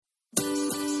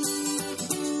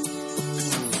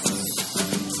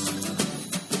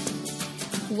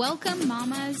Welcome,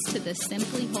 mamas, to the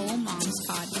Simply Whole Moms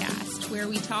podcast, where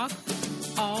we talk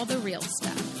all the real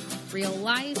stuff. Real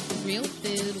life, real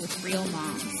food with real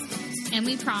moms. And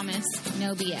we promise,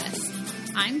 no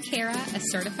BS. I'm Kara, a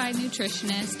certified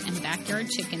nutritionist and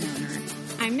backyard chicken owner.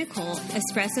 I'm Nicole,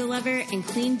 espresso lover and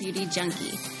clean beauty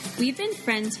junkie. We've been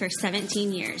friends for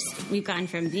 17 years. We've gone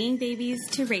from being babies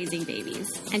to raising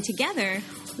babies. And together,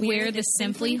 we're the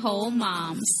Simply Whole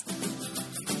Moms.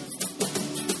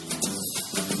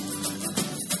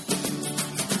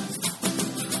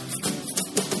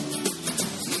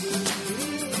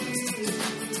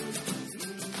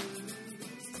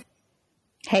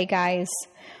 Hey guys,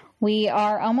 we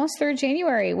are almost through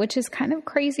January, which is kind of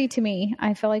crazy to me.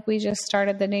 I feel like we just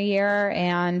started the new year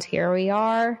and here we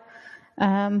are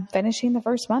finishing the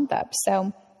first month up.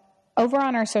 So over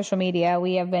on our social media,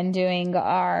 we have been doing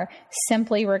our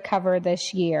Simply Recover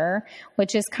this year,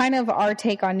 which is kind of our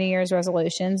take on New Year's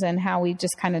resolutions and how we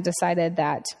just kind of decided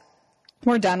that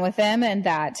we're done with them and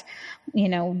that, you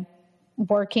know,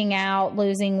 working out,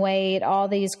 losing weight, all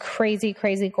these crazy,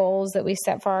 crazy goals that we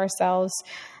set for ourselves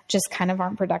just kind of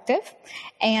aren't productive.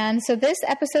 And so this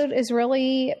episode is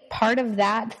really part of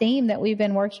that theme that we've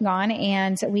been working on.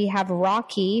 And we have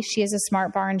Roque. She is a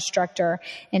Smart Bar instructor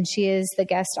and she is the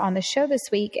guest on the show this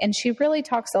week. And she really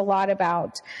talks a lot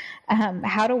about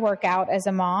how to work out as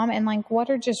a mom and like what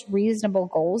are just reasonable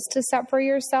goals to set for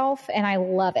yourself. And I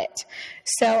love it.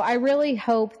 So I really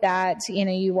hope that, you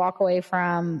know, you walk away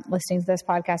from listening to this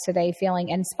podcast today feeling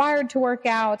inspired to work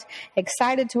out,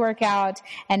 excited to work out,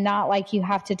 and not like you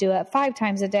have to do it 5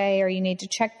 times a day or you need to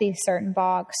check these certain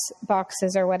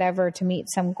boxes or whatever to meet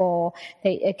some goal.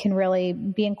 That it can really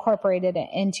be incorporated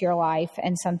into your life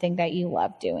and something that you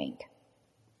love doing.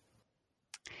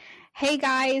 Hey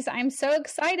guys, I'm so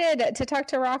excited to talk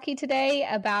to Roque today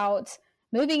about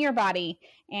moving your body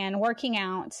and working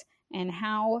out and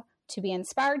how to be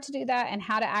inspired to do that and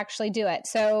how to actually do it.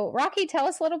 So Roque, tell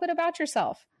us a little bit about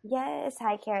yourself. Yes.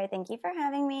 Hi, Carrie. Thank you for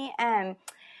having me.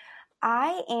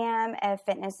 I am a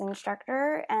fitness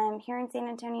instructor here in San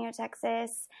Antonio,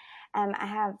 Texas. I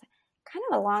have kind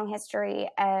of a long history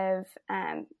of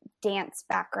dance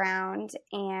background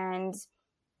and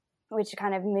which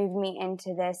kind of moved me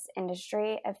into this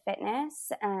industry of fitness.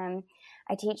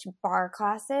 I teach bar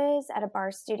classes at a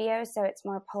bar studio, so it's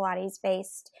more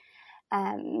Pilates-based,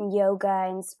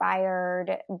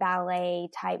 yoga-inspired,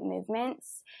 ballet-type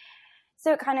movements.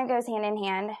 So it kind of goes hand in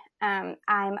hand. I'm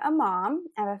a mom.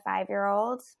 I have a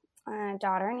 5-year-old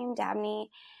daughter named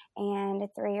Dabney and a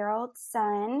 3-year-old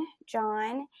son,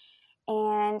 John.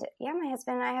 And yeah, my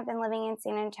husband and I have been living in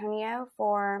San Antonio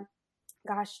for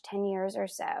 10 years or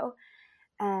so.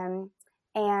 And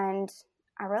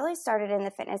I really started in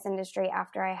the fitness industry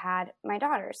after I had my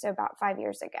daughter, so about 5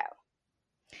 years ago.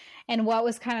 And what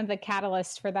was kind of the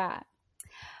catalyst for that?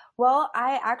 Well,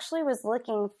 I actually was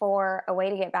looking for a way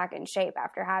to get back in shape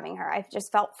after having her. I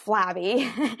just felt flabby.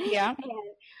 Yeah.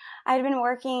 And I'd been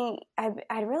working,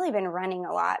 I'd really been running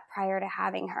a lot prior to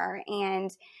having her.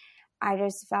 And I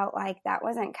just felt like that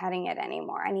wasn't cutting it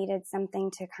anymore. I needed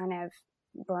something to kind of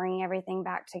bring everything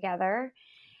back together.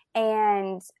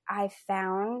 And I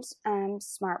found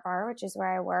Smart Bar, which is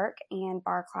where I work, and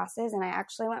bar classes. And I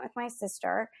actually went with my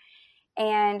sister.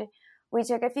 And we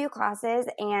took a few classes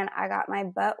and I got my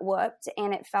butt whooped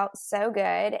and it felt so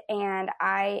good. And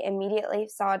I immediately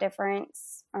saw a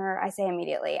difference, or I say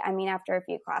immediately, I mean, after a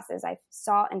few classes, I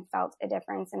saw and felt a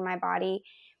difference in my body.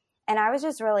 And I was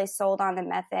just really sold on the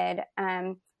method.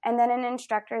 And then an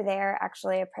instructor there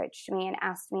actually approached me and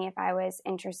asked me if I was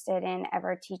interested in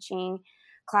ever teaching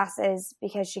classes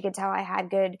because she could tell I had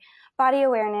good body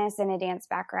awareness and a dance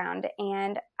background.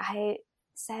 And I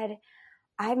said,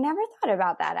 I've never thought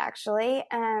about that actually.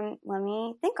 Let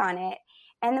me think on it.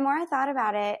 And the more I thought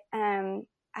about it,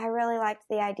 I really liked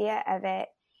the idea of it.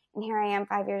 And here I am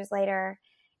 5 years later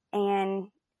and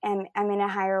I'm in a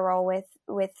higher role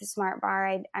with Smart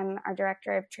Bar. I'm our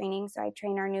director of training. So I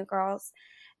train our new girls.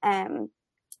 And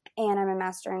I'm a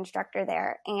master instructor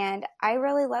there. And I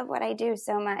really love what I do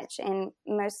so much. And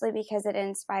mostly because it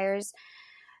inspires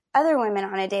other women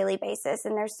on a daily basis.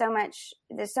 And there's so much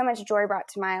joy brought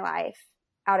to my life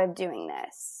out of doing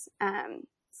this.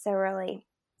 So really,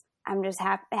 I'm just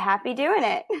happy doing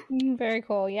it. Very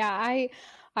cool. Yeah.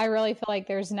 I really feel like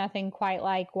there's nothing quite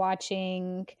like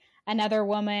watching another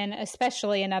woman,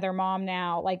 especially another mom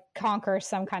now, like conquer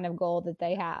some kind of goal that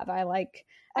they have.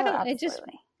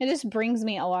 It just brings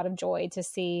me a lot of joy to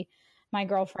see my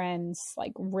girlfriends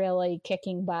like really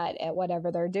kicking butt at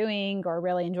whatever they're doing or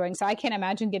really enjoying. So I can't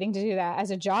imagine getting to do that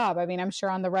as a job. I mean, I'm sure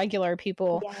on the regular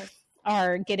people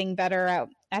are getting better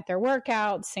at their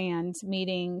workouts and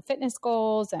meeting fitness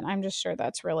goals. And I'm just sure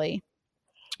that's really,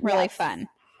 really fun.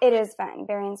 It is fun.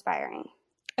 Very inspiring.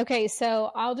 Okay,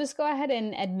 so I'll just go ahead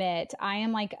and admit I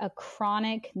am like a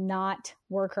chronic not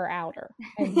worker outer.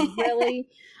 I really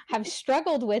have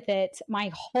struggled with it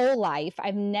my whole life.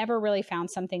 I've never really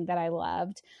found something that I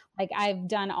loved. Like I've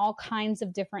done all kinds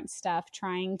of different stuff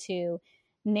trying to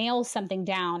nail something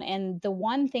down. And the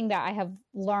one thing that I have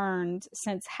learned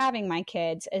since having my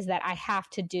kids is that I have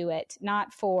to do it,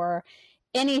 not for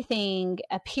anything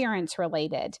appearance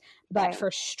related, but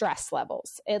for stress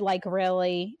levels. It like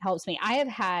really helps me. I have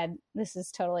had, this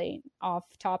is totally off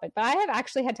topic, but I have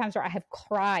actually had times where I have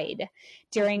cried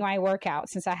during my workout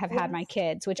since I have had my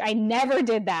kids, which I never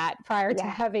did that prior to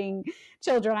having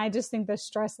children. I just think the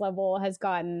stress level has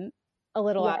gotten a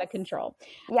little out of control.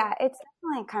 Yeah, it's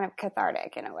definitely kind of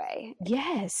cathartic in a way.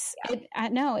 Yes,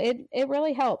 it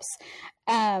really helps.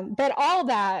 But all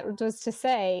that was to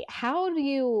say, how do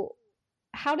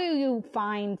you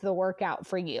find the workout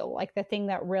for you? Like the thing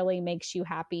that really makes you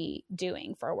happy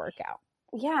doing for a workout?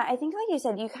 Yeah, I think like you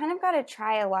said, you kind of got to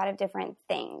try a lot of different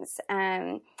things.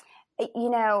 I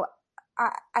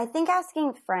think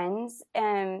asking friends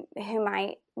who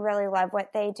might really love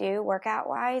what they do workout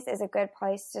wise is a good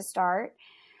place to start.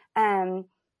 I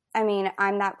mean,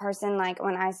 I'm that person, like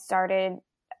when I started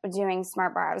doing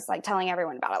Smart Bar, I was like telling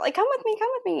everyone about it, like, come with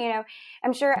me, you know.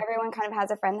 I'm sure everyone kind of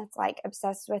has a friend that's like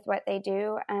obsessed with what they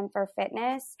do for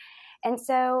fitness. And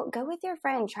so go with your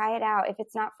friend, try it out. If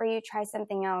it's not for you, try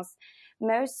something else.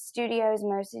 Most studios,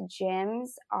 most gyms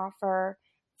offer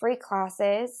free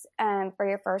classes for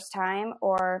your first time,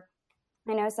 or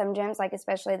I know some gyms, like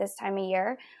especially this time of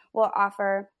year, will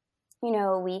offer, you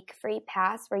know, a week free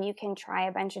pass where you can try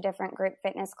a bunch of different group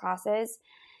fitness classes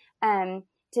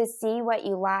to see what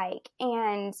you like.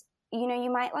 And, you know,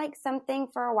 you might like something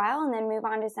for a while and then move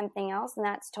on to something else, and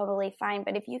that's totally fine.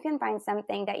 But if you can find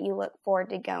something that you look forward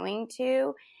to going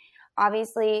to,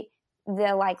 obviously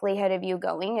the likelihood of you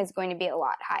going is going to be a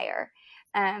lot higher.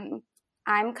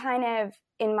 I'm kind of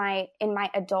in my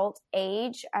adult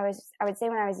age, I would say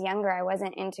when I was younger, I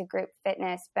wasn't into group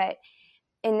fitness, but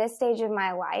in this stage of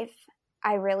my life,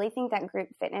 I really think that group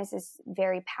fitness is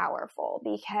very powerful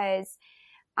because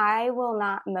I will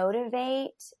not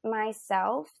motivate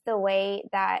myself the way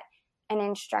that an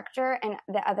instructor and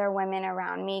the other women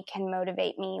around me can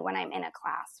motivate me when I'm in a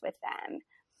class with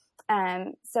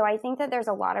them. So I think that there's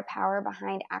a lot of power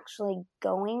behind actually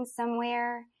going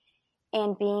somewhere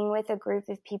and being with a group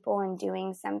of people and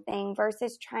doing something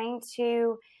versus trying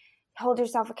to hold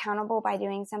yourself accountable by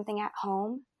doing something at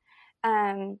home.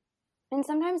 And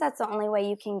sometimes that's the only way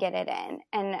you can get it in.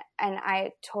 And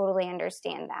I totally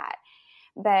understand that.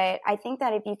 But I think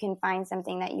that if you can find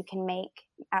something that you can make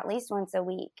at least once a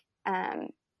week,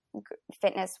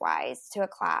 fitness wise to a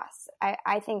class,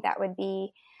 I think that would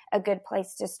be a good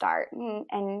place to start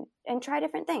and try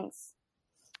different things.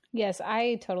 Yes,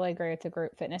 I totally agree with the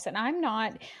group fitness. And I'm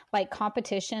not like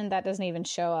competition. That doesn't even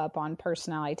show up on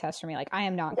personality tests for me. Like I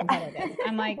am not competitive.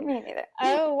 I'm like,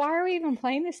 oh, why are we even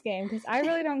playing this game? Because I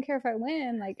really don't care if I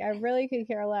win. Like I really could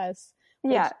care less.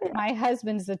 Yeah. My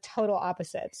husband's the total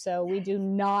opposite. So we do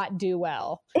not do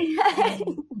well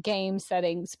in game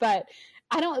settings, but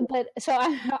so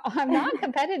I'm not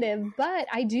competitive, but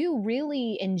I do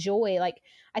really enjoy, like,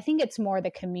 I think it's more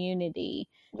the community,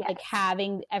 like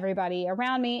having everybody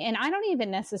around me. And I don't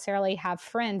even necessarily have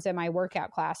friends in my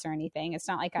workout class or anything. It's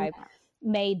not like I've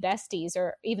made besties,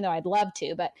 or even though I'd love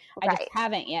to, but I just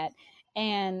haven't yet.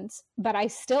 But I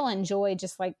still enjoy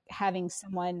just like having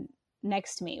someone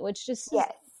next to me, which just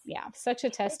such a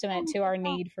testament to our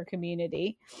need for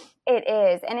community. It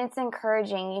is. And it's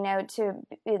encouraging, you know, to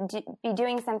be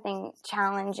doing something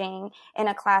challenging in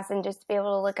a class and just be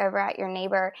able to look over at your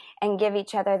neighbor and give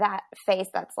each other that face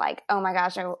that's like, oh my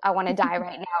gosh, I want to die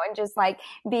right now, and just like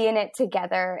be in it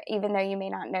together, even though you may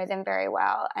not know them very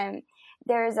well. And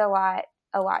there's a lot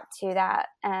to that.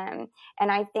 And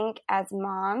I think as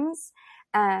moms,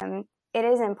 it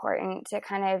is important to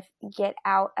kind of get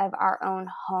out of our own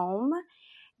home,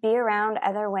 be around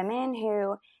other women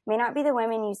who may not be the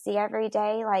women you see every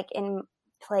day, like in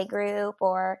playgroup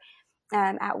or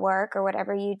at work or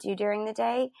whatever you do during the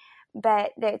day,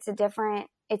 but it's a different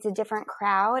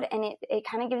crowd, and it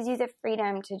kind of gives you the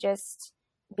freedom to just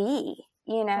be,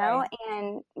 you know,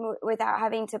 and without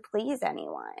having to please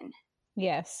anyone.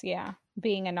 Yes. Yeah.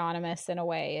 Being anonymous in a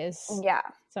way is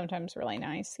sometimes really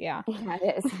nice. Yeah. Yeah,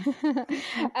 it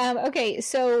is. Okay.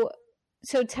 So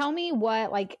tell me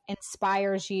what like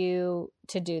inspires you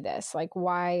to do this? Like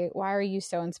why are you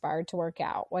so inspired to work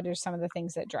out? What are some of the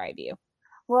things that drive you?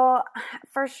 Well,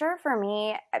 for sure for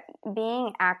me,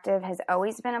 being active has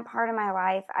always been a part of my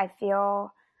life. I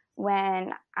feel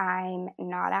when I'm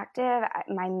not active,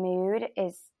 my mood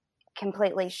is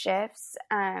completely shifts.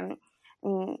 I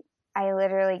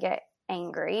literally get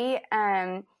angry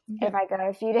if I go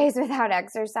a few days without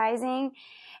exercising.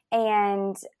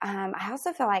 And I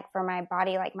also feel like for my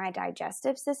body, like my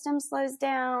digestive system slows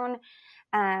down.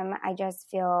 I just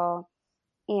feel,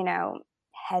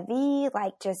 heavy,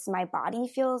 like just my body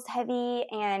feels heavy.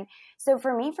 And so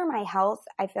for me, for my health,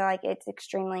 I feel like it's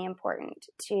extremely important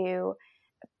to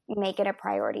make it a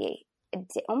priority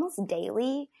almost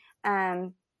daily.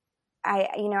 I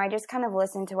just kind of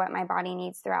listen to what my body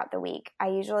needs throughout the week. I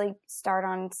usually start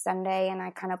on Sunday and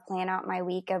I kind of plan out my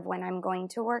week of when I'm going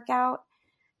to work out.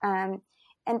 And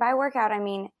by workout, I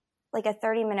mean like a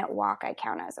 30-minute walk I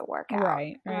count as a workout.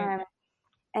 Right.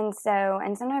 And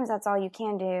sometimes that's all you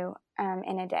can do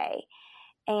in a day.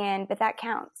 But that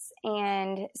counts.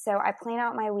 And so I plan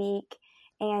out my week,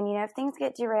 and, if things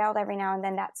get derailed every now and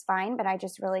then, that's fine. But I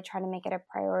just really try to make it a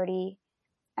priority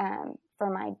for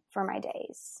my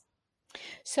days.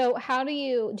 So do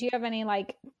you have any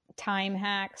like time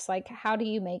hacks? Like how do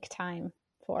you make time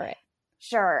for it?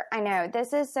 Sure. I know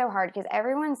this is so hard because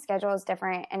everyone's schedule is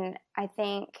different. And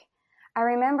I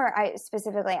remember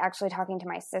specifically actually talking to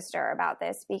my sister about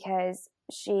this because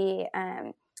she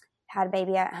had a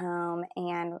baby at home,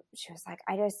 and she was like,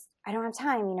 I don't have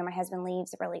time. My husband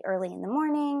leaves really early in the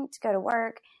morning to go to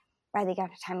work. By the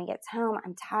time he gets home,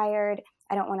 I'm tired.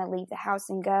 I don't want to leave the house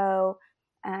and go.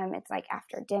 It's like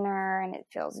after dinner and it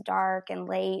feels dark and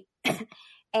late.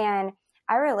 And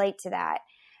I relate to that.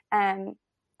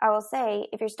 I will say,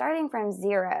 if you're starting from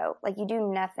zero, like you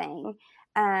do nothing,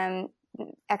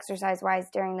 exercise wise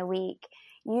during the week,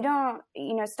 you don't,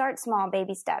 start small,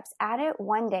 baby steps, add it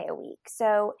one day a week.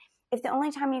 So if the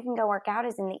only time you can go work out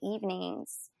is in the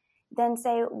evenings, then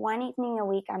say one evening a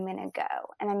week, I'm going to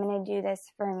go and I'm going to do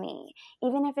this for me.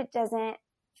 Even if it doesn't,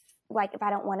 like if I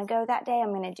don't want to go that day,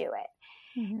 I'm going to do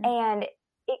it. Mm-hmm. And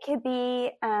it could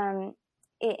be in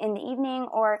the evening,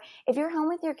 or if you're home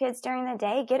with your kids during the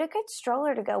day, get a good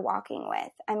stroller to go walking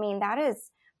with. I mean, that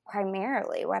is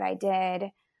primarily what I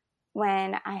did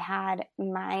when I had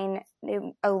mine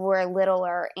were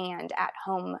littler and at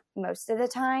home most of the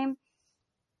time.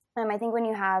 I think when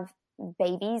you have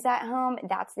babies at home,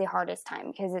 that's the hardest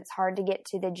time because it's hard to get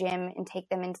to the gym and take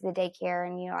them into the daycare,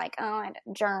 and you're like, oh, I had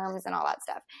germs and all that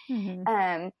stuff.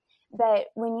 Mm-hmm. But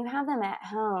when you have them at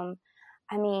home,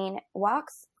 I mean,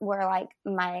 walks were like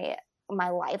my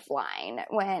lifeline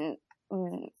when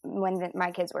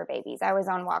my kids were babies. I was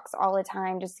on walks all the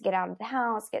time just to get out of the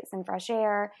house, get some fresh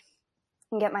air,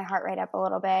 and get my heart rate up a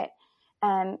little bit.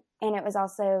 And it was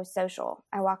also social.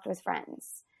 I walked with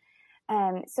friends.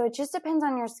 So it just depends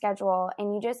on your schedule,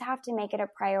 and you just have to make it a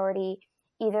priority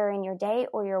either in your day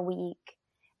or your week,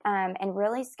 and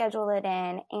really schedule it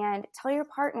in and tell your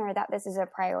partner that this is a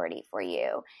priority for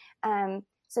you.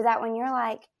 So that when you're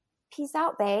like, peace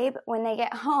out, babe, when they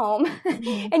get home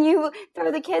mm-hmm. and you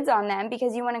throw the kids on them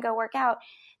because you want to go work out,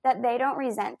 that they don't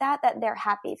resent that they're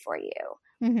happy for you.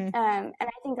 Mm-hmm. And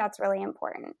I think that's really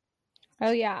important.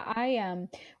 Oh yeah. I,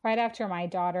 right after my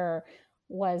daughter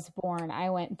was born, I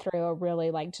went through a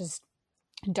really like just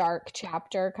dark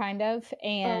chapter kind of.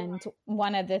 And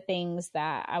one of the things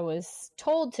that I was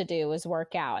told to do was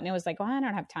work out. And it was like, well, I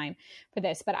don't have time for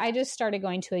this, but I just started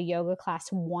going to a yoga class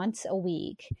once a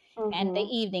week mm-hmm. and the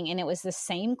evening. And it was the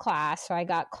same class. So I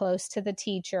got close to the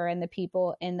teacher and the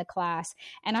people in the class.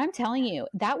 And I'm telling you,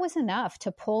 that was enough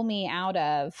to pull me out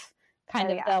of kind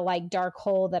of the like dark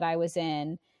hole that I was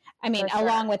in. I mean,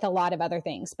 along with a lot of other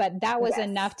things, but that was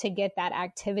enough to get that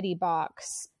activity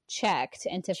box checked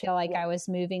and to feel like I was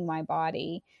moving my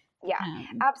body. Yeah,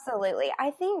 absolutely.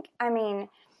 I think,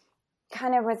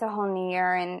 kind of with the whole new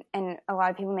year and a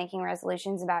lot of people making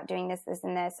resolutions about doing this,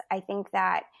 and this, I think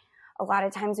that a lot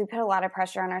of times we put a lot of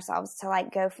pressure on ourselves to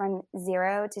like go from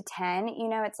 0 to 10.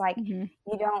 It's like mm-hmm.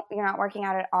 you're not working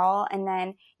out at all. And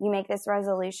then you make this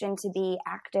resolution to be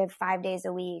active 5 days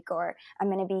a week, or I'm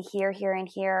going to be here, here, and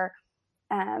here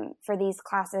for these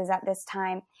classes at this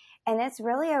time. And it's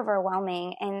really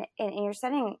overwhelming. And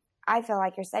I feel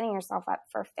like you're setting yourself up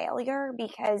for failure,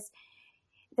 because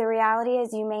the reality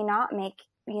is you may not make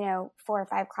 4 or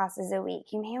 5 classes a week.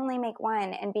 You may only make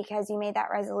 1. And because you made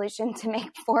that resolution to make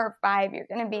 4 or 5, you're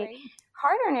going to be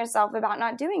hard on yourself about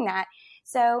not doing that.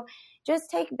 So just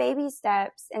take baby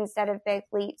steps instead of big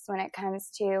leaps when it comes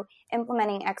to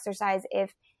implementing exercise.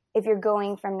 If you're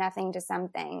going from nothing to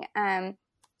something,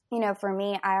 for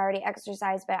me, I already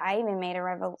exercised, but I even made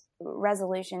a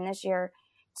resolution this year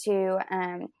to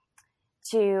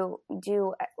to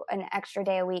do an extra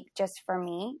day a week just for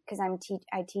me, because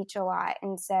I teach a lot.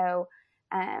 And so,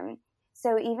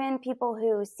 so even people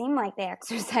who seem like they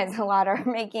exercise a lot are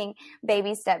making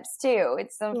baby steps too.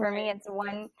 For me, it's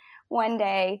one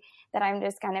day that I'm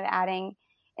just kind of adding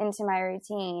into my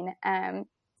routine. And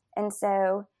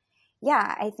so,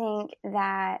 yeah, I think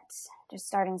that just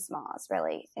starting small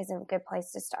is a good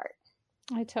place to start.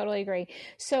 I totally agree.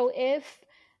 So if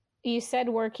you said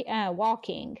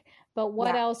walking, but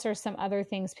what else are some other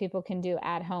things people can do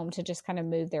at home to just kind of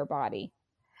move their body?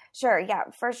 Sure. Yeah,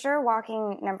 for sure.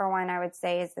 Walking, number one, I would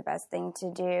say is the best thing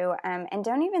to do. And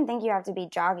don't even think you have to be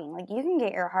jogging. Like, you can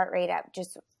get your heart rate up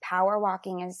just power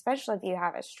walking, especially if you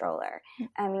have a stroller.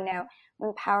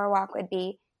 When power walk would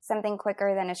be something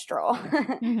quicker than a stroll.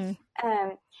 Mm-hmm.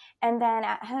 And then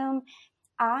at home,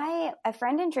 a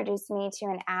friend introduced me to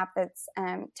an app that's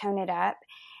Tone It Up.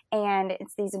 And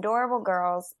it's these adorable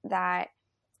girls that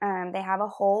they have a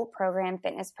whole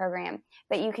fitness program,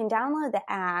 but you can download the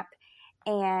app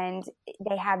and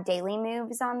they have daily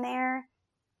moves on there,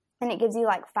 and it gives you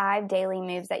like 5 daily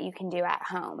moves that you can do at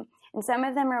home. And some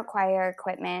of them require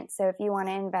equipment. So if you want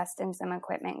to invest in some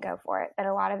equipment, go for it. But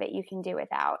a lot of it you can do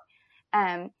without.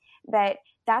 But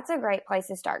that's a great place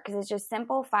to start, because it's just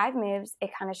simple 5 moves.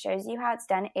 It kind of shows you how it's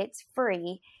done. It's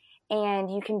free, and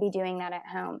you can be doing that at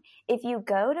home. If you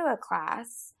go to a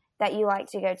class that you like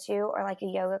to go to, or like a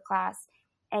yoga class,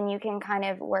 and you can kind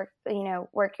of work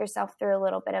yourself through a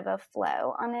little bit of a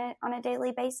flow on a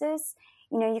daily basis,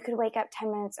 you could wake up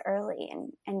 10 minutes early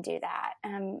and do that,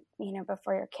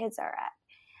 before your kids are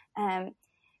up.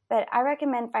 But I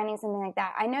recommend finding something like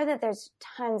that. I know that there's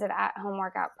tons of at-home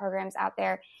workout programs out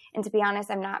there. And to be honest,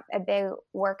 I'm not a big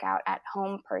workout at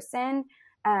home person,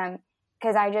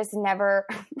 because I just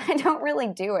I don't really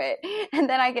do it. And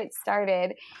then I get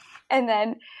started, and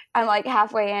then I'm like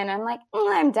halfway in, I'm like,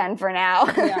 I'm done for now.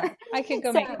 Yeah, I could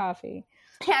go make coffee.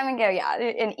 I'm going to go,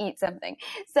 and eat something.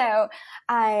 So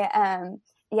I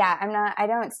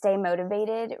don't stay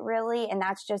motivated really. And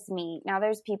that's just me. Now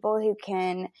there's people who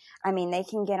they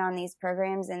can get on these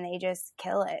programs and they just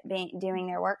kill it doing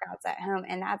their workouts at home.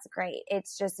 And that's great.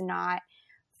 It's just not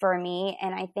for me.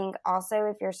 And I think also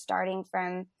if you're starting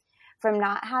from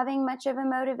not having much of a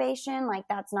motivation, like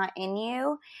that's not in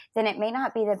you, then it may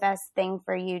not be the best thing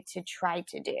for you to try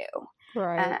to do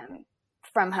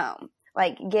from home.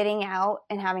 Like, getting out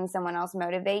and having someone else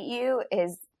motivate you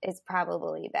is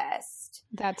probably best.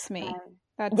 That's me.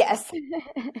 Yes.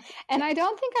 And I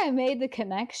don't think I made the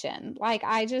connection. Like,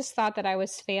 I just thought that I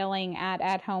was failing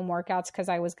at home workouts because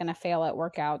I was going to fail at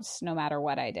workouts no matter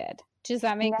what I did. Does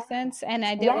that make sense? And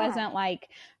it wasn't like,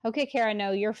 okay, Kara,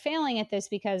 no, you're failing at this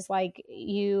because like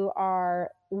you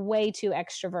are way too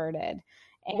extroverted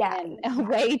and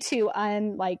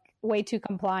way too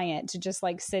compliant to just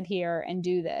like sit here and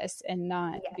do this and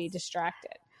not be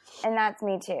distracted. And that's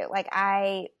me too. Like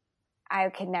I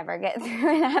could never get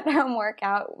through an at-home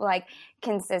workout like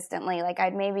consistently. Like,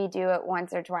 I'd maybe do it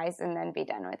once or twice and then be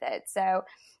done with it. So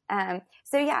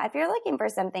yeah, if you're looking for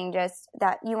something just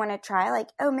that you want to try, like,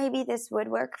 oh, maybe this would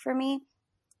work for me.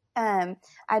 I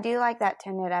do like that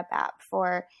Tone It Up app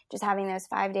for just having those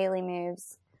 5 daily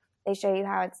moves. They show you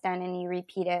how it's done and you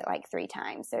repeat it like 3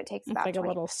 times. So it takes about like 20 a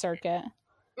little circuit.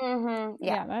 Mm-hmm.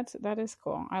 Yeah, that is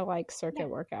cool. I like circuit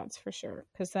workouts for sure,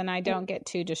 because then I don't get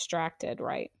too distracted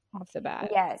right off the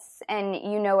bat. Yes, and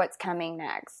you know what's coming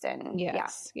next. And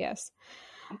yes.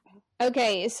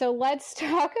 Okay, so let's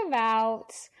talk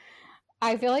about,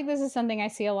 I feel like this is something I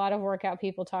see a lot of workout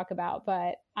people talk about,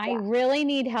 but I really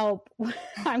need help.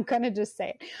 I'm going to just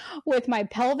say it, with my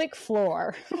pelvic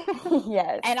floor.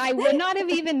 Yes. And I would not have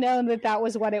even known that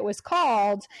was what it was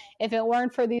called if it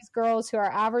weren't for these girls who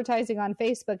are advertising on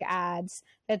Facebook ads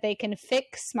that they can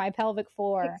fix my pelvic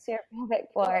floor. Fix your pelvic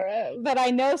floor. But I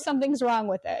know something's wrong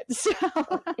with it. So.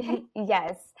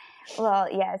 Yes. Well,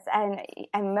 yes. And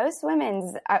most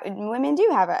women do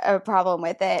have a problem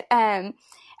with it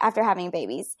after having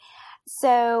babies.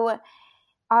 So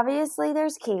obviously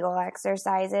there's Kegel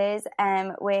exercises,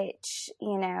 which,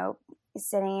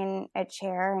 sitting in a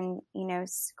chair and,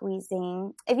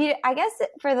 squeezing. I guess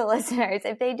for the listeners,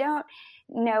 if they don't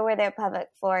know where their pelvic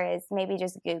floor is, maybe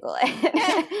just Google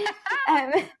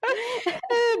it.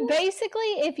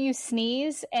 Basically, if you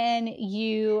sneeze and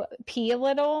you pee a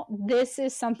little, this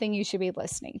is something you should be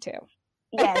listening to.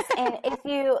 Yes. And if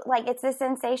you it's the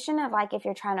sensation of like, if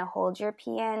you're trying to hold your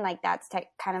pee in, like that's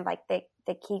kind of like the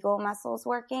Kegel muscles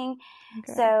working.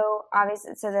 Okay. So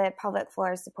obviously, the pelvic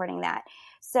floor is supporting that.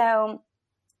 So,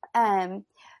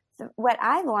 what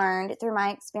I've learned through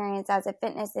my experience as a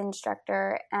fitness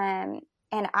instructor,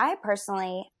 And I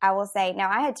personally, I will say, now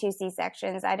I had 2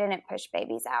 C-sections. I didn't push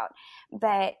babies out,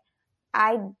 but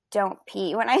I don't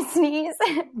pee when I sneeze.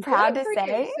 Proud to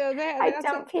say, so I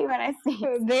don't pee when I sneeze.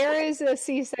 So there is a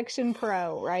C-section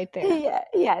pro right there. Yeah,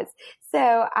 yes.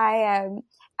 So I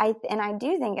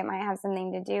do think it might have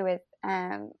something to do with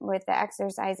the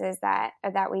exercises that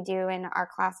we do in our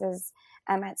classes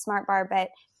at Smart Bar. But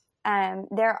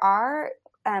there are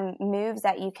moves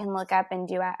that you can look up and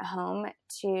do at home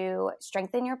to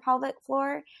strengthen your pelvic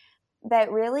floor.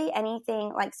 But really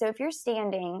anything like, so if you're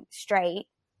standing straight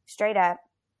up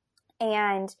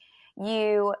and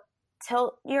you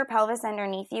tilt your pelvis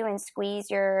underneath you and squeeze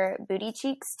your booty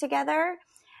cheeks together,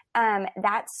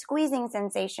 that squeezing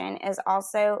sensation is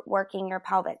also working your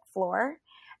pelvic floor.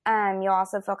 You'll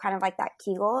also feel kind of like that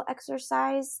Kegel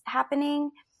exercise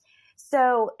happening.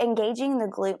 So engaging the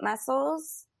glute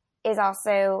muscles is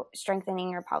also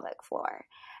strengthening your pelvic floor.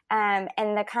 And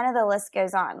the list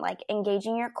goes on, like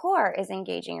engaging your core is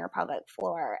engaging your pelvic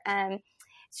floor.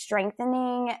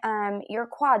 Strengthening your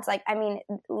quads. Like, I mean,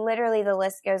 literally the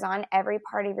list goes on. Every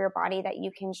part of your body that you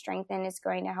can strengthen is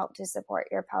going to help to support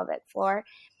your pelvic floor.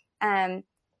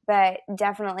 But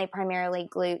definitely primarily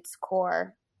glutes,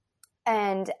 core.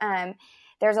 And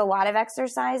there's a lot of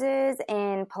exercises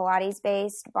in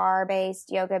Pilates-based,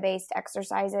 bar-based, yoga-based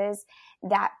exercises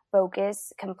that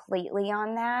focus completely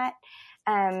on that.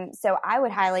 So I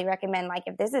would highly recommend, like,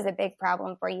 if this is a big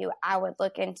problem for you, I would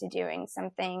look into doing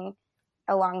something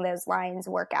along those lines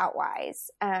workout-wise,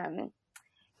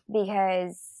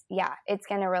 because, yeah, it's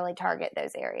going to really target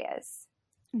those areas.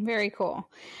 Very cool.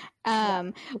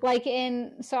 So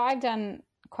I've done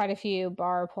quite a few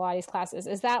bar Pilates classes.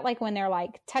 Is that like when they're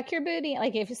like, tuck your booty?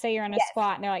 Like if you say you're in a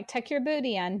squat and they're like, tuck your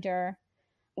booty under.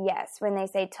 Yes. When they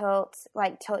say tilt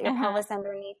your pelvis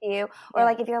underneath you, or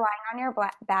like if you're lying on your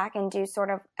back and do sort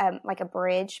of like a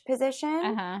bridge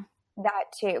position, that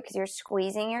too, because you're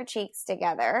squeezing your cheeks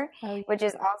together, which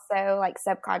is also like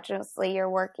subconsciously you're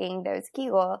working those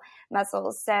Kegel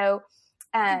muscles. So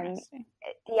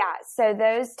so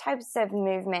those types of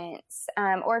movements,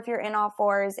 or if you're in all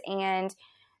fours and,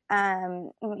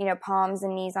 palms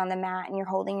and knees on the mat and you're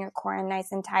holding your core in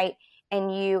nice and tight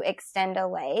and you extend a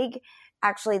leg,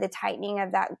 actually the tightening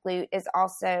of that glute is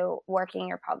also working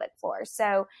your pelvic floor.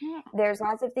 So there's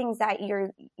lots of things that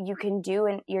you can do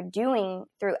and you're doing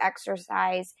through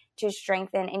exercise to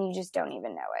strengthen, and you just don't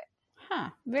even know it. Huh.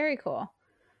 Very cool.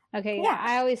 Okay. Yeah.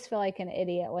 I always feel like an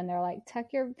idiot when they're like,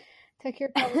 tuck your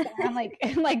pelvis. I'm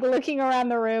like looking around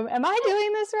the room. Am I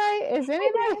doing this right? Is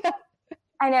anybody?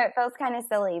 I know it feels kind of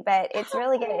silly, but it's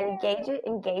really good.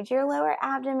 Engage your lower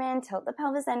abdomen, tilt the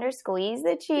pelvis under, squeeze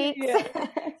the cheeks.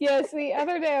 Yes. The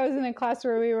other day I was in a class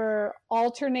where we were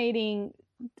alternating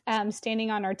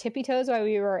standing on our tippy toes while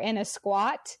we were in a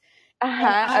squat.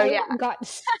 I got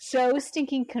so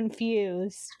stinking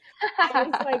confused.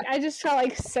 I just felt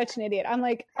like such an idiot. I'm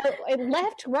like,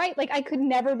 left, right. Like I could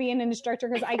never be an instructor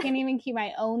because I can't even keep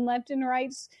my own left and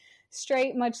right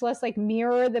straight, much less like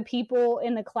mirror the people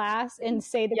in the class and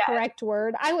say the correct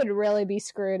word. I would really be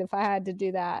screwed if I had to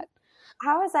do that.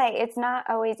 I was like, it's not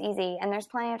always easy. And there's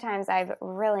plenty of times I've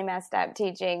really messed up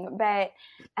teaching, but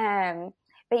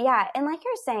yeah. And like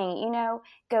you're saying,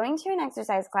 going to an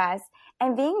exercise class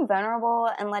and being vulnerable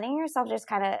and letting yourself just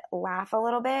kind of laugh a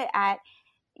little bit at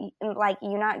like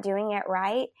you not doing it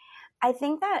right. I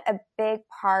think that a big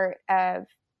part of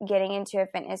getting into a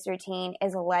fitness routine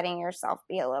is letting yourself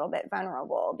be a little bit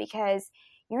vulnerable, because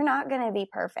you're not going to be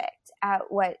perfect at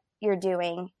what you're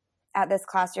doing at this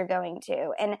class you're going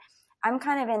to. And I'm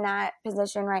kind of in that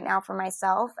position right now for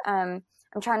myself. I'm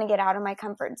trying to get out of my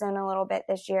comfort zone a little bit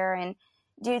this year and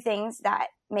do things that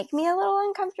make me a little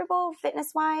uncomfortable fitness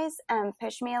wise,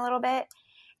 push me a little bit.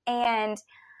 And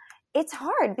it's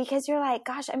hard because you're like,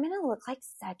 gosh, I'm going to look like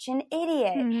such an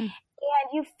idiot. Mm-hmm.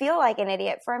 And you feel like an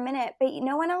idiot for a minute, but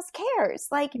no one else cares.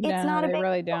 Like, it's not a big deal. They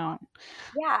really don't.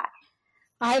 Yeah.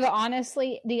 I've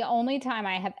honestly, the only time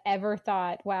I have ever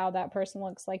thought, wow, that person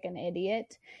looks like an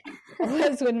idiot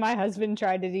was when my husband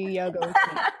tried to do yoga with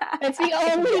me. It's the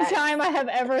only time I have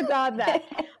ever thought that.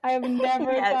 I have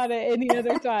never thought it any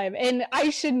other time. And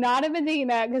I should not have been thinking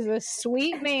that, because a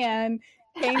sweet man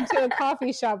came to a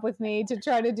coffee shop with me to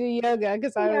try to do yoga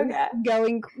because I was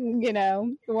going,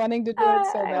 wanting to do it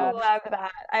so bad.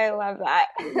 I love that.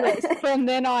 Yes. From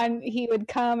then on, he would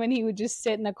come and he would just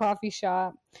sit in the coffee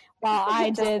shop while I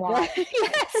did while I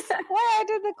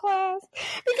did the class,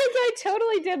 because I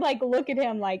totally did look at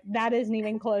him like that isn't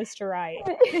even close to right.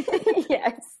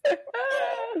 Yes.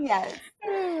 Oh, man.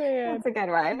 That's a good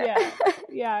one.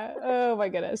 Yeah. Oh my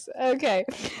goodness. Okay.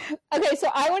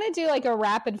 So I want to do a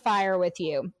rapid fire with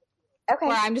you. Okay.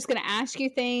 where I'm just going to ask you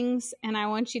things and I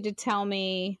want you to tell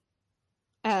me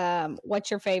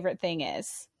what your favorite thing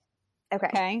is. Okay.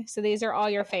 Okay. So these are all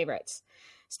your favorites.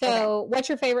 So what's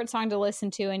your favorite song to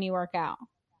listen to when you work out?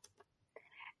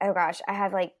 Oh gosh, I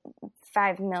have like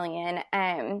 5 million.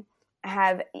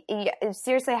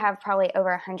 Seriously, I have probably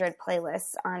over 100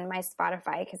 playlists on my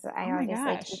Spotify because I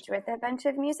obviously teach with a bunch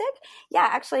of music. Yeah,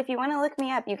 actually, if you want to look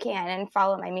me up, you can and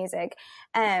follow my music.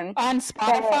 On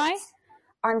Spotify?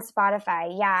 On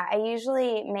Spotify, yeah. I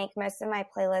usually make most of my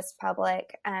playlists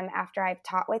public after I've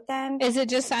taught with them. Is it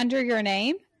just under your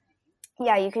name?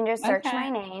 Yeah, you can just search my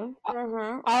name.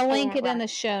 Mm-hmm. I'll link it in the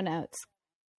show notes.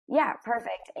 Yeah,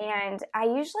 perfect. And I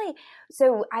use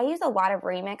a lot of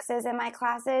remixes in my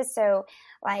classes. So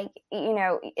like,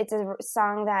 it's a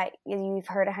song that you've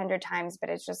heard 100 times, but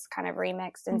it's just kind of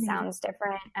remixed and sounds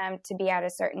different to be at a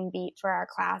certain beat for our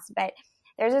class. But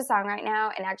there's a song right now,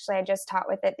 and actually I just taught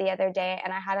with it the other day,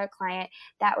 and I had a client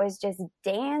that was just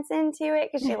dancing to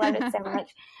it because she loved it so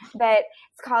much. But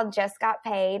it's called Just Got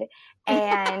Paid,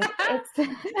 and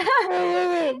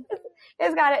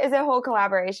it's a whole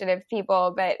collaboration of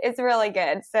people, but it's really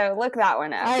good. So look that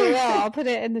one up. I will. I'll put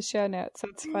it in the show notes.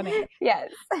 That's funny.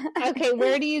 Yes. Okay,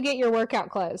 where do you get your workout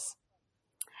clothes?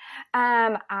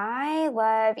 I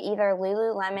love either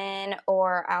Lululemon,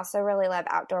 or I also really love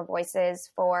Outdoor Voices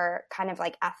for kind of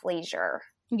like athleisure.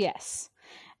 Yes.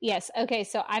 Okay.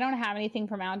 So I don't have anything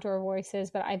from Outdoor Voices,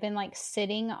 but I've been like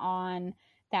sitting on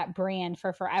that brand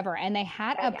for forever. And they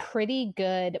had a pretty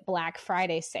good Black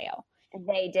Friday sale.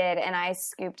 They did. And I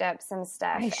scooped up some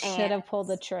stuff. I should have pulled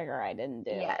the trigger. I didn't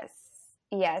do.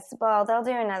 Yes. Well, they'll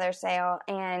do another sale,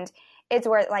 and it's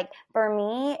worth, like, for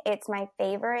me, it's my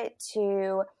favorite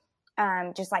to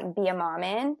just like be a mom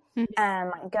in,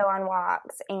 go on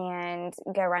walks and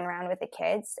go run around with the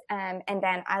kids. And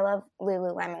then I love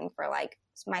Lululemon for like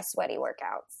my sweaty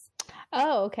workouts.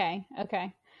 Oh, okay.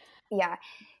 Yeah.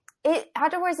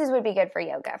 Outdoor Voices would be good for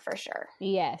yoga for sure.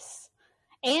 Yes.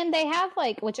 And they have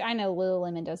like, which I know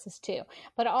Lululemon does this too,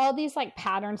 but all these like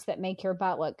patterns that make your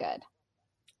butt look good.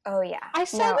 Oh yeah. I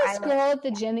saw this girl at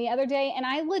the gym the other day, and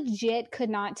I legit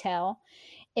could not tell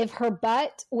if her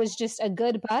butt was just a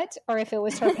good butt or if it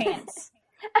was her pants.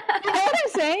 You know what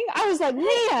I'm saying? I was like,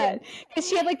 man, because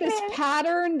she had like this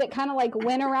pattern that kind of like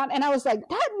went around, and I was like,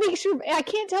 that makes I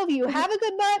can't tell if you have a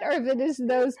good butt or if it is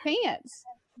those pants.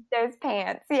 Those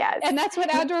pants, yes. And that's what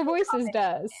Outdoor Voices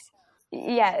does.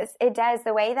 Yes, it does.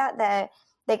 The way that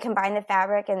they combine the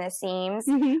fabric and the seams,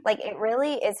 like it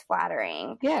really is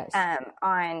flattering. Yes.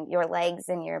 On your legs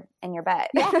and your butt.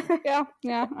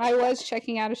 Yeah. I was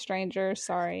checking out a stranger.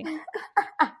 Sorry.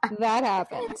 That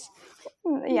happens.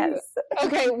 Yes.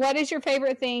 Okay. What is your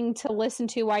favorite thing to listen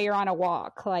to while you're on a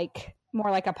walk? Like more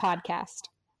like a podcast?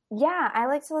 Yeah, I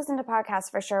like to listen to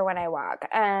podcasts for sure when I walk.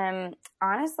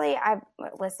 Honestly, I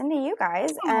listen to you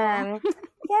guys. Yes,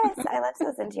 I love to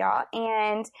listen to y'all.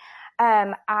 And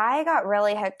I got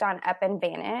really hooked on Up and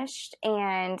Vanished,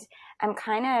 and I'm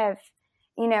kind of,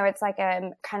 it's like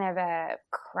a kind of a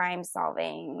crime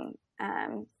solving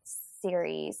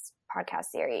podcast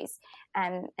series.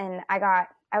 And I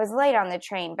was late on the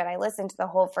train, but I listened to the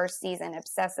whole first season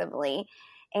obsessively.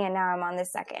 And now I'm on the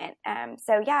second.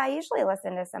 So yeah, I usually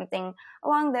listen to something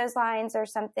along those lines, or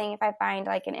something. If I find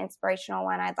like an inspirational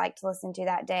one I'd like to listen to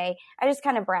that day, I just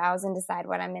kind of browse and decide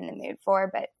what I'm in the mood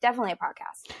for, but definitely a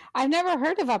podcast. I've never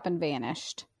heard of Up and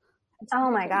Vanished.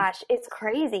 Oh my gosh. It's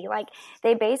crazy. Like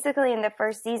they basically, in the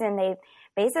first season, they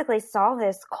basically solve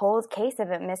this cold case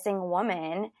of a missing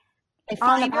woman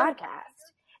on the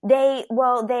podcast. They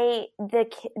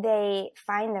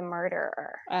find the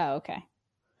murderer. Oh, okay.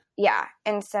 Yeah,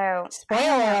 and so spoiler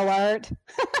alert.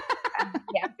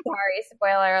 Yeah, sorry,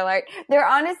 spoiler alert. They're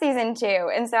on a season 2,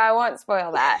 and so I won't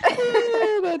spoil that.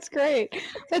 That's great.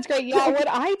 Yeah, what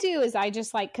I do is I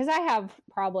just like, because I have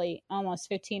probably almost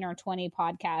 15 or 20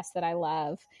 podcasts that I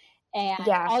love, and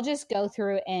I'll just go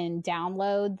through and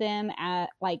download them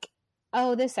at like,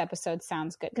 oh, this episode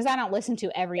sounds good, because I don't listen to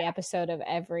every episode of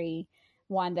every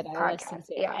one that I listen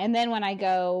to. Yeah. And then when I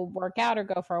go work out or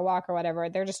go for a walk or whatever,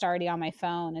 they're just already on my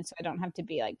phone, and so I don't have to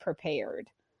be like prepared.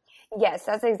 Yes,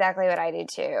 that's exactly what I do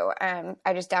too.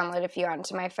 I just download a few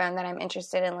onto my phone that I'm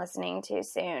interested in listening to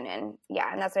soon, and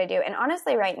that's what I do. And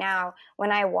honestly, right now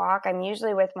when I walk, I'm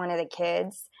usually with one of the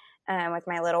kids, with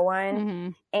my little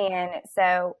one, and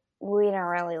so we don't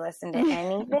really listen to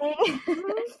anything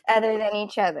other than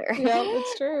each other. Yeah,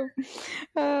 that's true.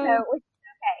 So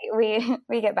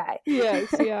we get by.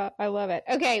 Yes, yeah, I love it.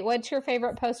 Okay, what's your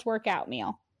favorite post-workout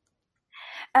meal?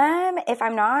 If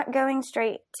I'm not going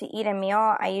straight to eat a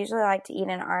meal, I usually like to eat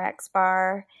an RX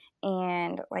bar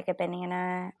and like a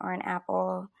banana or an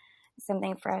apple.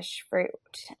 something fresh fruit.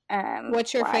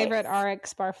 What's your favorite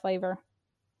RX bar flavor?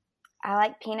 I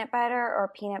like peanut butter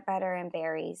or peanut butter and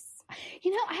berries. You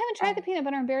know, I haven't tried the peanut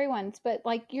butter and berry ones, but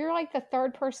like you're like the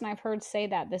third person I've heard say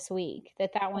that this week,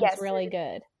 that one's really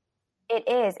good. It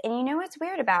is. And you know what's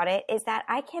weird about it is that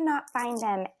I cannot find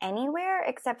them anywhere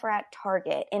except for at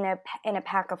Target in a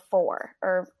pack of 4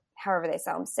 or however they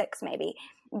sell them, 6 maybe.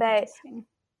 But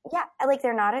yeah, like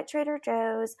they're not at Trader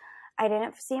Joe's. I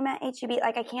didn't see them at H-E-B.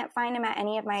 Like I can't find them at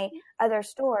any of my other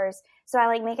stores. So I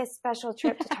like make a special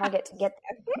trip to Target to get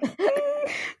them.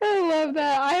 I love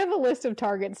that. I have a list of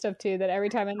Target stuff too that every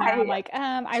time I'm there, I'm like,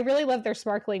 I really love their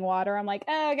sparkling water. I'm like,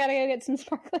 oh, I gotta go get some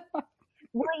sparkling water.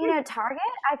 Well, you know, Target,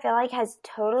 I feel like has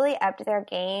totally upped their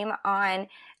game on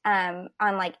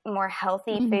like more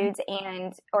healthy foods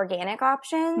and organic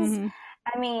options.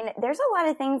 I mean, there's a lot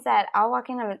of things that I'll walk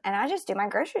in and I just do my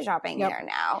grocery shopping there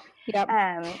now.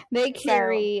 They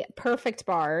carry Perfect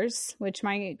bars, which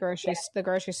the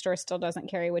grocery store still doesn't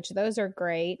carry, which those are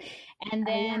great. And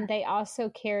then they also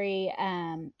carry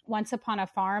Once Upon a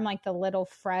Farm, like the little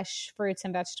fresh fruits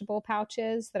and vegetable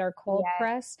pouches that are cold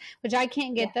pressed, which I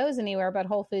can't get those anywhere but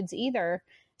Whole Foods either.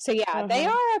 So they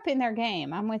are up in their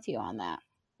game. I'm with you on that.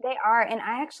 They are. And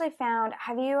I actually found,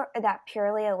 have you, that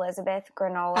Purely Elizabeth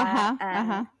granola?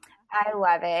 I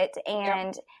love it.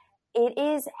 And it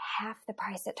is half the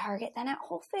price at Target than at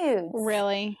Whole Foods.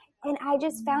 Really? And I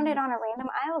just found it on a random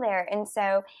aisle there. And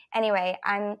so anyway,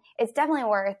 it's definitely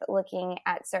worth looking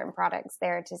at certain products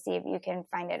there to see if you can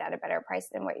find it at a better price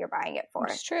than what you're buying it for.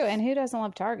 It's true. And who doesn't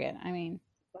love Target? I mean,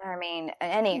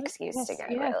 any excuse to go,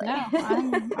 really.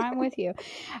 No, I'm with you.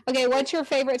 Okay, what's your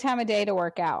favorite time of day to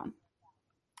work out?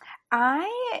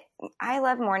 I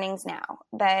love mornings now,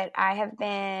 but I have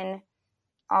been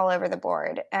all over the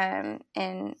board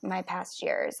in my past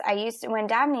years. I used to,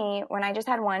 when I just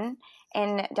had one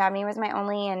and Dabney was my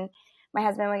only and my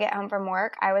husband would get home from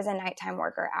work, I was a nighttime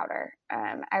worker outer.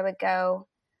 I would go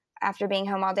after being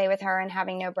home all day with her and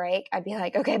having no break. I'd be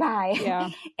like, okay,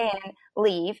 bye, and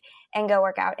leave and go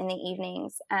work out in the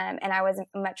evenings. And I was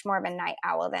much more of a night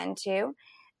owl then too.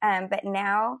 But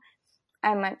now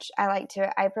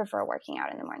I prefer working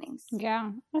out in the mornings.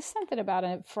 Yeah. There's something about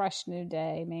a fresh new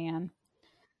day, man.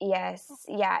 Yes.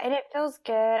 Yeah. And it feels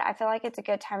good. I feel like it's a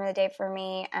good time of the day for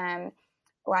me.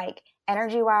 Like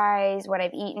energy wise, what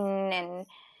I've eaten and,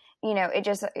 you know, it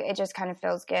just kind of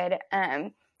feels good.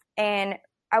 And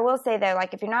I will say though,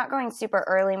 like if you're not going super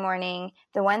early morning,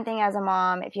 the one thing as a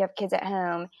mom, if you have kids at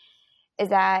home, is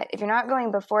that if you're not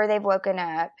going before they've woken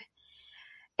up,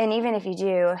 and even if you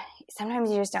do, sometimes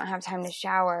you just don't have time to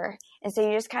shower. And so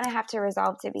you just kind of have to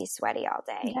resolve to be sweaty all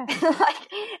day. Yeah.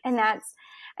 And that's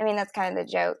kind of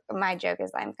the joke. My joke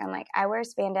is I'm kind of like, I wear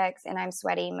spandex and I'm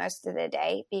sweaty most of the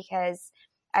day because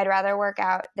I'd rather work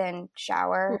out than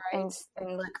shower and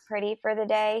look pretty for the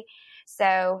day.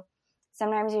 So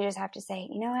sometimes you just have to say,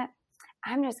 you know what?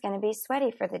 I'm just going to be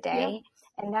sweaty for the day.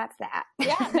 And that's that.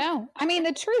 Yeah, no. I mean,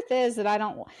 the truth is that I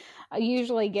don't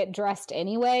usually get dressed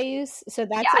anyways. So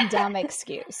that's a dumb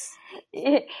excuse.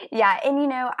 Yeah. And, you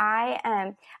know, I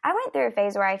went through a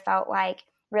phase where I felt like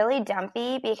really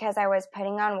dumpy because I was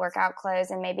putting on workout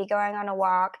clothes and maybe going on a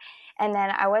walk. And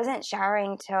then I wasn't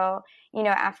showering till, you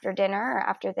know, after dinner or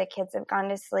after the kids have gone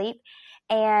to sleep.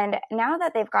 And now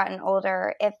that they've gotten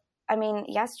older,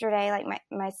 yesterday, like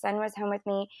my son was home with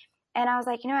me. And I was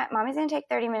like, you know what, Mommy's going to take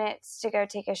 30 minutes to go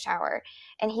take a shower.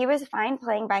 And he was fine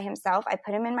playing by himself. I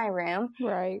put him in my room.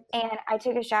 Right. And I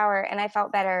took a shower and I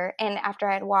felt better. And after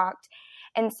I had walked.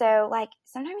 And so, like,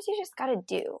 sometimes you just got to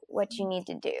do what you need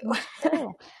to do.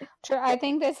 True. I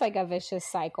think that's like a vicious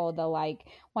cycle. Like,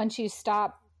 once you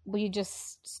stop, you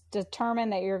just determine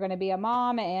that you're going to be a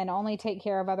mom and only take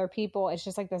care of other people. It's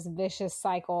just like this vicious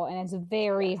cycle. And it's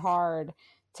very hard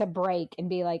to break and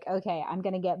be like, okay, I'm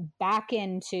going to get back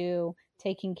into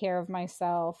taking care of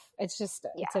myself. It's just,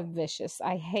 it's a vicious,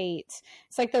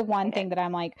 it's like the one thing that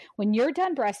I'm like, when you're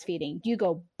done breastfeeding, you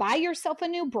go buy yourself a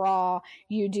new bra,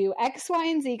 you do X, Y,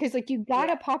 and Z. Cause like, you got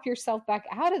to pop yourself back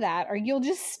out of that or you'll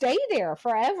just stay there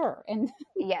forever. And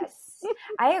yes,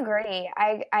 I agree.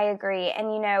 I agree.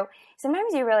 And you know,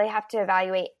 sometimes you really have to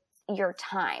evaluate your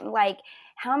time. Like,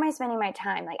 how am I spending my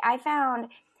time? Like I found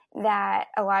that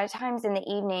a lot of times in the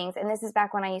evenings, and this is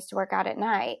back when I used to work out at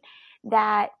night,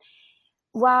 that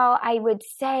while I would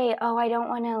say, oh, I don't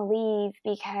want to leave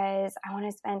because I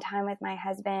want to spend time with my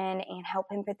husband and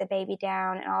help him put the baby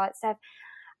down and all that stuff,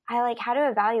 I like how to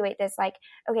evaluate this. Like,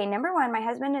 okay, number one, my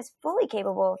husband is fully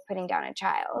capable of putting down a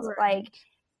child. Right. Like,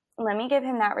 let me give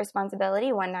him that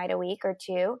responsibility one night a week or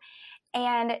two.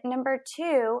 And number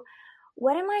two,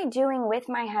 what am I doing with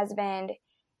my husband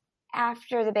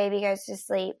after the baby goes to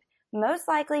sleep most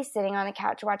likely sitting on the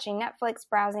couch watching Netflix,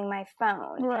 browsing my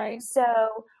phone. Right. So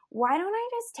why don't I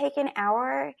just take an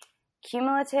hour,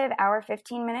 cumulative hour,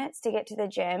 15 minutes to get to the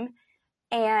gym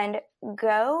and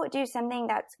go do something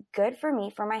that's good for me,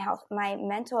 for my health, my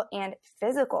mental and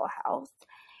physical health,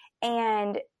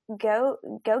 and go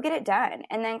get it done,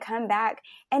 and then come back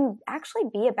and actually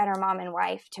be a better mom and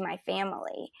wife to my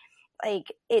family.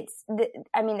 Like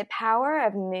the power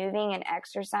of moving and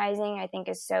exercising, I think,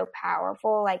 is so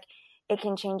powerful. Like, it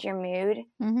can change your mood,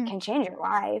 can change your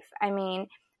life. I mean,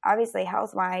 obviously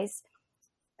health wise.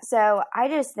 So I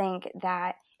just think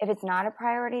that if it's not a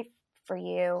priority for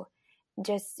you,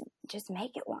 just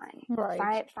make it one.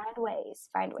 Right. Find ways.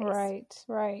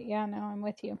 Right. Yeah, no, I'm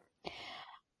with you.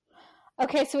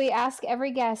 Okay, so we ask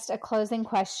every guest a closing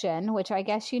question, which I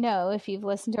guess you know if you've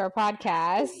listened to our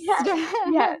podcast.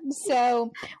 Yeah.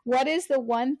 So what is the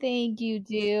one thing you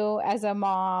do as a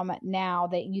mom now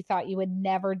that you thought you would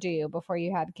never do before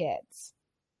you had kids?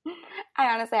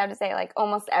 I honestly have to say, like,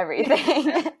 almost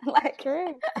everything. Like,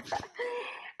 true.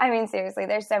 I mean, seriously,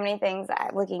 there's so many things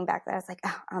that, looking back, that I was like,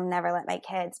 oh, I'll never let my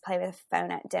kids play with a phone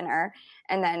at dinner.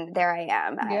 And then there I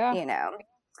am at,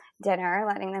 dinner,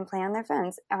 letting them play on their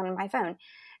phones, on my phone.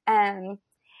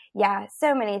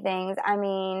 So many things. I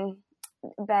mean,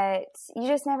 but you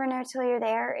just never know till you're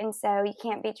there. And so you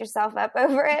can't beat yourself up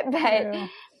over it.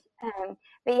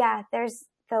 But yeah,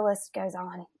 the list goes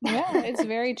on. Yeah, it's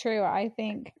very true. I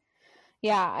think,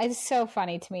 it's so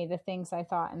funny to me, the things I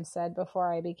thought and said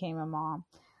before I became a mom.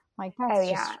 Like, that's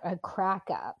just a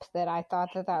crack up that I thought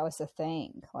that was a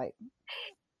thing. Like,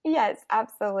 yes,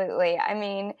 absolutely. I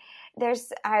mean,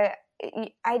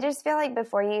 I just feel like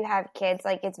before you have kids,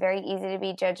 like, it's very easy to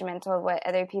be judgmental of what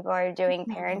other people are doing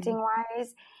parenting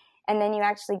wise. And then you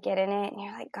actually get in it and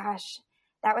you're like, gosh,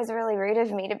 that was really rude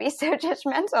of me to be so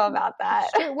judgmental about that.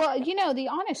 Sure. Well, the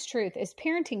honest truth is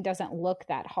parenting doesn't look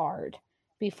that hard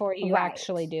before you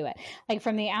actually do it. Like,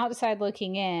 from the outside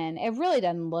looking in, it really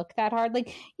doesn't look that hard.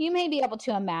 Like, you may be able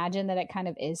to imagine that it kind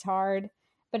of is hard,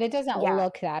 but it doesn't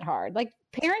look that hard. Like,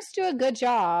 parents do a good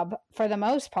job for the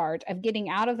most part of getting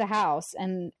out of the house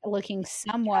and looking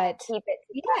somewhat. Keep it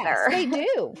together. Yes, they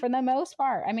do for the most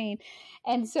part. I mean,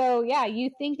 and so,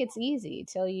 you think it's easy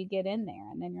till you get in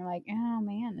there, and then you're like, oh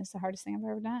man, this is the hardest thing I've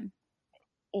ever done.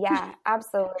 Yeah,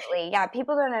 absolutely. Yeah.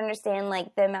 People don't understand,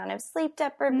 like, the amount of sleep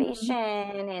deprivation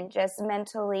and just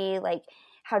mentally, like,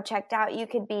 how checked out you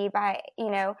could be by,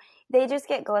 they just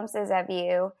get glimpses of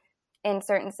you in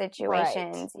certain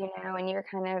situations, and you're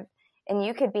kind of, and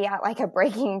you could be at, like, a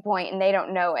breaking point and they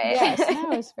don't know it. Yes,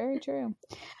 no, it's very true.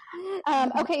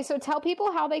 Okay, so tell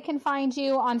people how they can find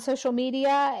you on social media,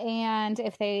 and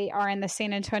if they are in the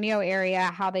San Antonio area,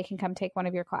 how they can come take one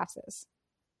of your classes.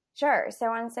 Sure. So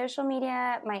on social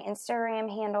media, my Instagram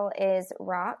handle is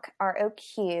Roque,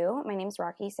 R-O-Q. My name's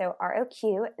Roque, so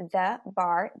R-O-Q, the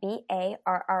bar,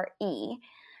 B-A-R-R-E.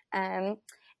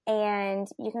 And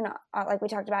you can, like we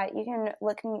talked about, you can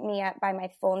look me up by my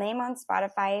full name on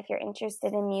Spotify if you're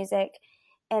interested in music.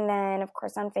 And then, of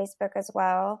course, on Facebook as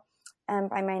well,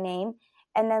 by my name.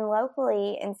 And then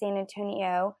locally in San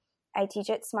Antonio, I teach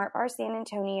at Smart Bar San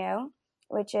Antonio,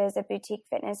 which is a boutique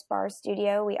fitness bar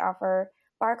studio. We offer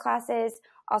bar classes,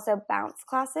 also bounce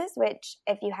classes, which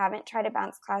if you haven't tried a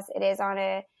bounce class, it is on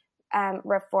a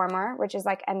reformer, which is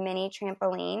like a mini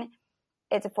trampoline.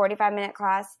 It's a 45-minute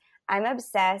class. I'm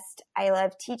obsessed. I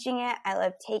love teaching it. I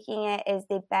love taking it. It is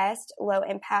the best low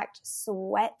impact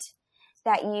sweat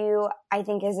that I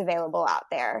think is available out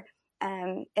there.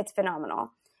 It's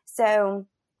phenomenal. So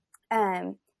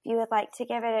if you would like to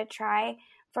give it a try,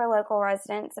 for local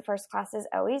residents, the first class is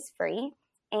always free.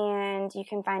 And you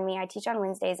can find me. I teach on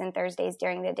Wednesdays and Thursdays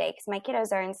during the day because my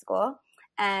kiddos are in school.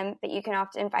 But you can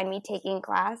often find me taking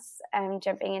class,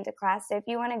 jumping into class. So if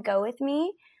you want to go with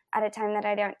me at a time that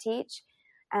I don't teach,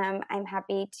 I'm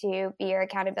happy to be your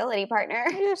accountability partner.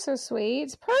 You're so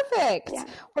sweet. Perfect. Yeah.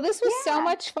 Well, this was so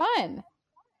much fun.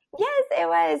 Yes, it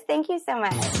was. Thank you so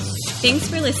much. Thanks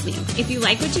for listening. If you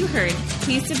like what you heard,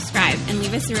 please subscribe and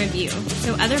leave us a review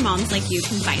so other moms like you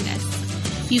can find us.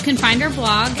 You can find our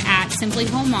blog at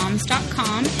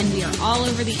simplyhomemoms.com, and we are all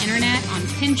over the internet on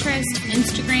Pinterest,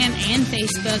 Instagram, and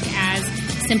Facebook as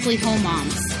Simply Home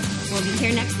Moms. We'll be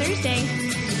here next Thursday.